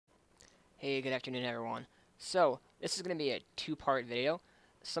Hey, good afternoon everyone. So, this is going to be a two-part video.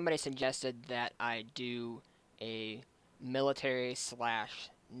 Somebody suggested that I do a military slash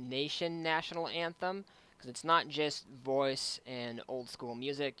nation national anthem, because it's not just voice and old school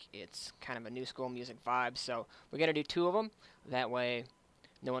music, it's kind of a new school music vibe, so we're going to do two of them. That way,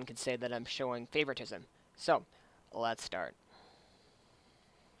 no one can say that I'm showing favoritism. So, let's start.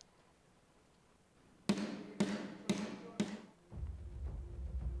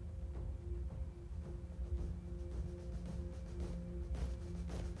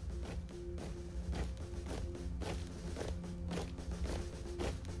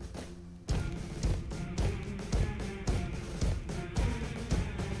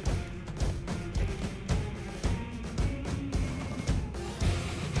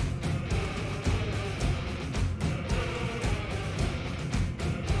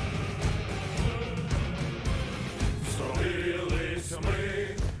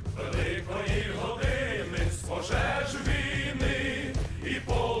 Пожеж війни і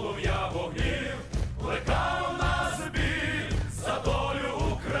полум'я вогнів, плекав нас біль за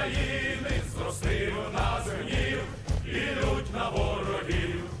долю України, зростив нас гнів і лють на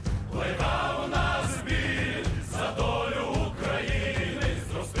ворогів, плекав нас біль за долю України,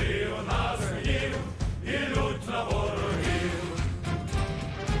 зростив нас гнів і лють на ворогів.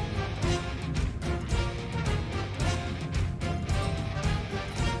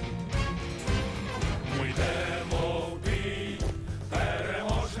 Ми йдемо в бій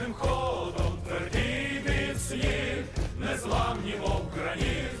переможним ходом, тверді міцні, незламні, мов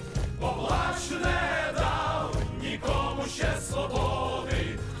граніт, бо плач не дав нікому ще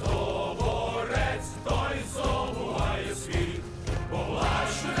свободи, хто борець, той здобуває світ, бо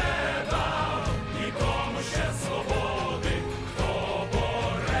плач не дав нікому ще свободи, хто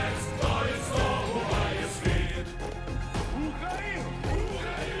борець, той здобуває світ. Україна!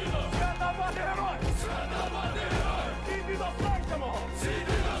 Україна! Свята мати герой! Свята мати герой! Зійди до серця мого!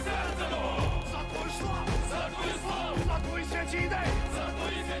 Зійди до серця мого! За твою славу! За твою славу! За твої святі ідеї! За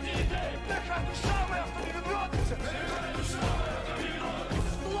твої святі ідеї! Нехай душа моя в тобі відродиться! Нехай душа моя в тобі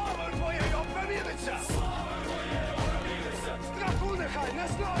відродиться! Славою твоєю опроміниться! Славою твоєю опроміниться! Страху нехай не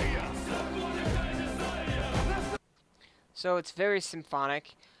знаю я! Страху нехай не знаю я! So it's very symphonic.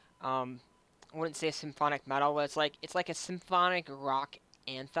 I wouldn't say symphonic metal, but it's like a symphonic rock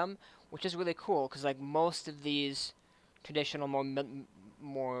anthem, which is really cool because like most of these traditional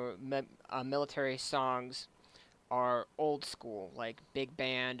military songs are old school, like big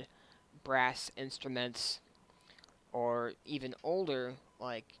band, brass instruments, or even older,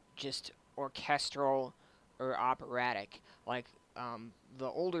 like just orchestral or operatic. Like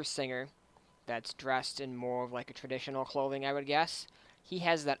the older singer that's dressed in more of like a traditional clothing, I would guess, he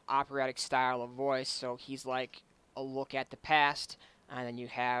has that operatic style of voice, so he's like a look at the past. And then you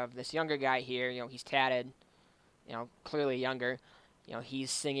have this younger guy here, you know, he's tatted, you know, clearly younger. You know,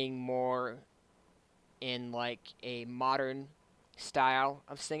 he's singing more in like a modern style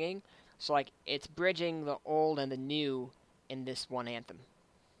of singing. So like it's bridging the old and the new in this one anthem.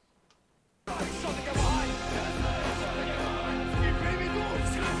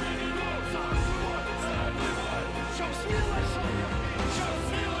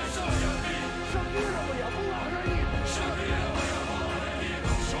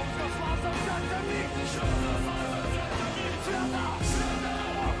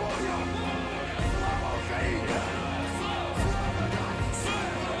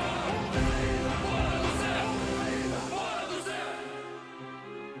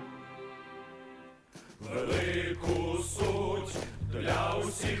 Велику суть для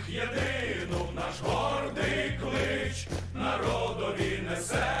усіх єдину наш гордий клич народові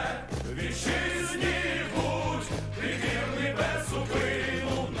несе. Вітчизні будь, ти вірний без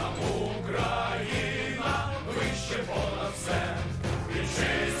зупину, нам Україна вище понад все.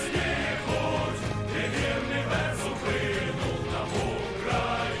 Вітчизні будь, ти вірний без зупину, нам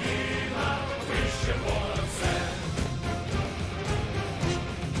Україна вище понад все.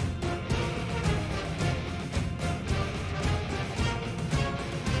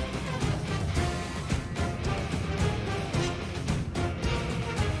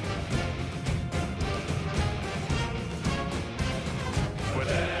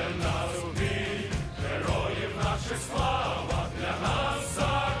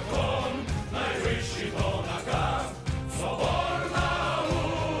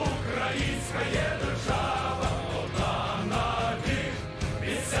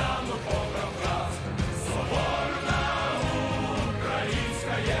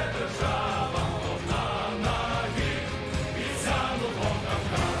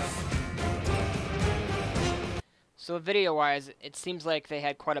 So video-wise, it seems like they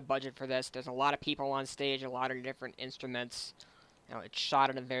had quite a budget for this. There's a lot of people on stage, a lot of different instruments. You know, it's shot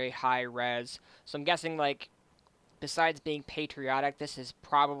at a very high res. So I'm guessing, like, besides being patriotic, this is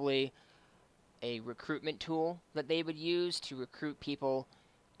probably a recruitment tool that they would use to recruit people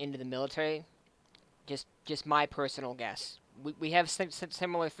into the military. Just my personal guess. We have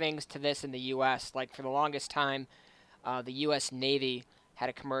similar things to this in the U.S. Like, for the longest time, the U.S. Navy had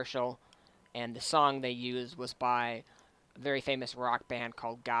a commercial, and the song they used was by a very famous rock band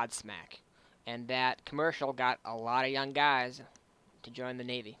called Godsmack. And that commercial got a lot of young guys to join the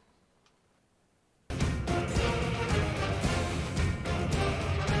Navy.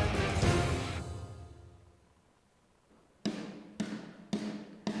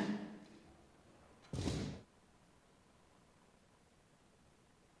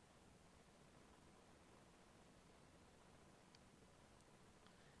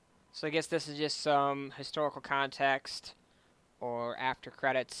 So I guess this is just some historical context or after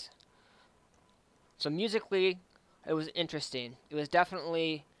credits. So musically, it was interesting. It was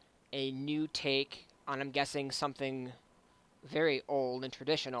definitely a new take on, I'm guessing, something very old and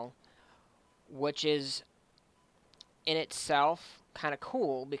traditional, which is in itself kind of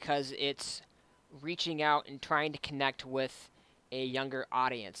cool because it's reaching out and trying to connect with a younger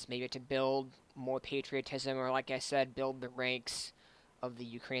audience, maybe to build more patriotism or, like I said, build the ranks of the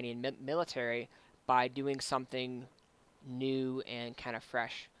Ukrainian military by doing something new and kind of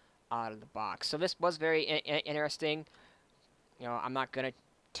fresh out of the box. So this was very interesting. You know, I'm not going to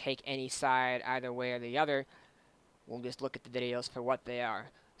take any side either way or the other. We'll just look at the videos for what they are.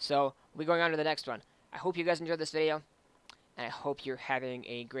 So we're going on to the next one. I hope you guys enjoyed this video, and I hope you're having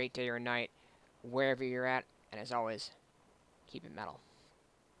a great day or night wherever you're at. And as always, keep it metal.